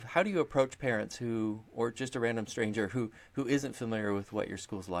how do you approach parents who, or just a random stranger who isn't familiar with what your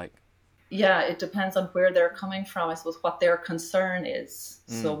school's like? Yeah, it depends on where they're coming from, I suppose, what their concern is.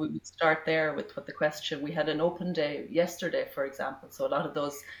 So Mm. we would start there with what the question. We had an open day yesterday, for example. So a lot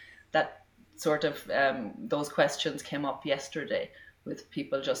of that sort of those questions came up yesterday with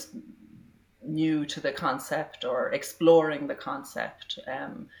people just new to the concept or exploring the concept.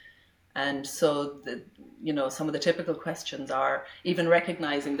 And so, some of the typical questions are even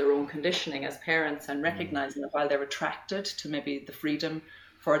recognizing their own conditioning as parents and Mm. recognizing that while they're attracted to maybe the freedom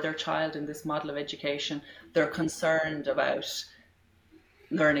for their child in this model of education, they're concerned about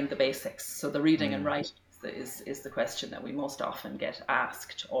learning the basics. So the reading and Mm. writing is the question that we most often get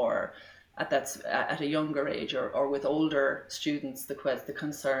asked, or at a younger age, or with older students, the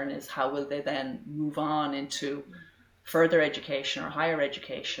concern is how will they then move on into further education or higher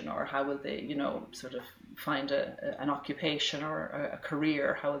education, or how will they, sort of find an occupation or a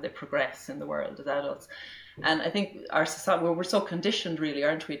career? How will they progress in the world as adults? And I think our society, we're so conditioned, really,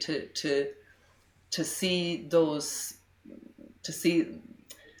 aren't we, to see those, to see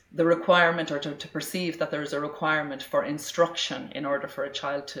the requirement, or to perceive that there is a requirement for instruction in order for a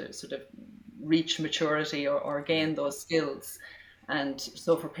child to sort of reach maturity, or gain those skills. And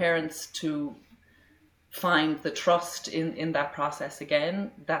so for parents to find the trust in that process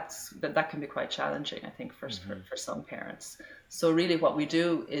again, that can be quite challenging, I think, Mm-hmm. for some parents. So really what we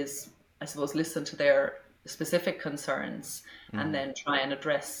do is, I suppose, listen to their specific concerns and Mm. then try and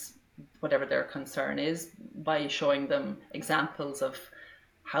address whatever their concern is by showing them examples of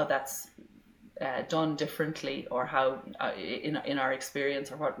how that's done differently, or how in our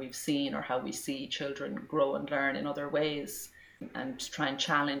experience, or what we've seen, or how we see children grow and learn in other ways, and try and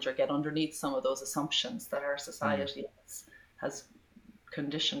challenge or get underneath some of those assumptions that our Mm. society has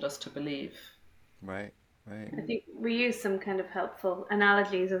conditioned us to believe. Right. Right. I think we use some kind of helpful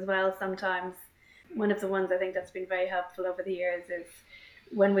analogies as well sometimes. One of the ones I think that's been very helpful over the years is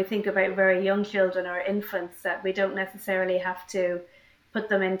when we think about very young children or infants, that we don't necessarily have to put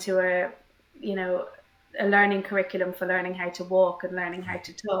them into you know, a learning curriculum for learning how to walk and learning how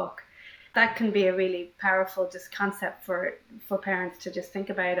to talk. That can be a really powerful just concept for parents to just think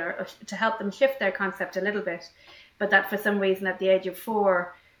about, or to help them shift their concept a little bit. But that for some reason at the age of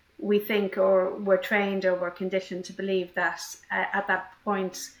 4, we think, or we're trained, or we're conditioned to believe that at that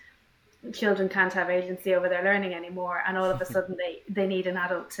point children can't have agency over their learning anymore, and all of a sudden they need an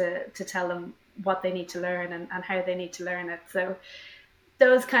adult to tell them what they need to learn, and how they need to learn it. So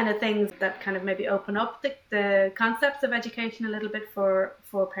those kind of things that kind of maybe open up the concepts of education a little bit for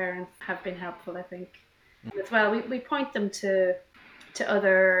parents have been helpful, I think. As well, we point them to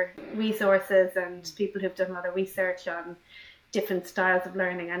other resources and people who've done other research on different styles of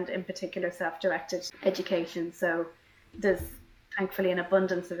learning, and in particular self-directed education. So there's thankfully an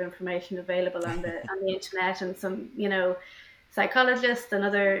abundance of information available on the internet, and some, psychologists and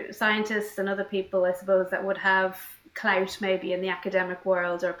other scientists and other people, I suppose, that would have clout maybe in the academic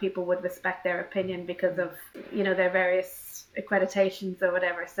world, or people would respect their opinion because of, their various accreditations or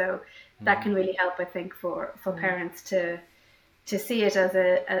whatever. So that can really help, I think, for parents to see it as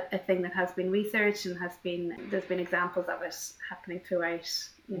a thing that has been researched, and there's been examples of it happening throughout,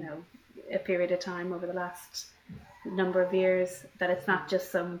 a period of time over the last number of years, that it's not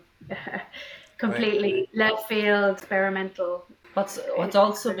just some Right. completely left field experimental. What's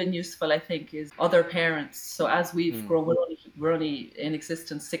also been useful, I think, is other parents. So as we've Mm. grown, we're only in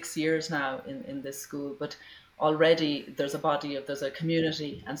existence 6 years now in this school, but already there's a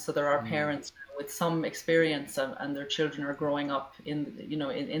community, and so there are Mm. parents with some experience, and their children are growing up in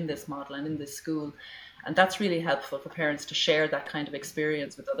this model and in this school, and that's really helpful for parents to share that kind of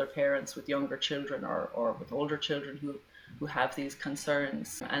experience with other parents with younger children, or with older children who have these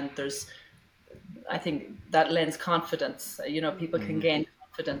concerns. And I think that lends confidence. People can Mm. gain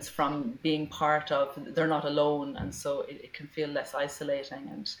confidence from being part of. They're not alone, and so it can feel less isolating,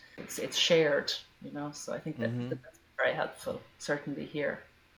 and it's shared. So I think Mm-hmm. that's very helpful, certainly here.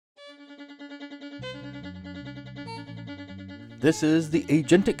 This is the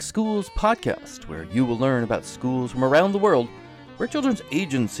Agentic Schools podcast, where you will learn about schools from around the world where children's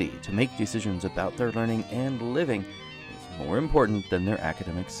agency to make decisions about their learning and living is more important than their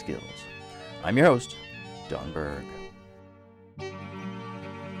academic skills. I'm your host, Don Berg.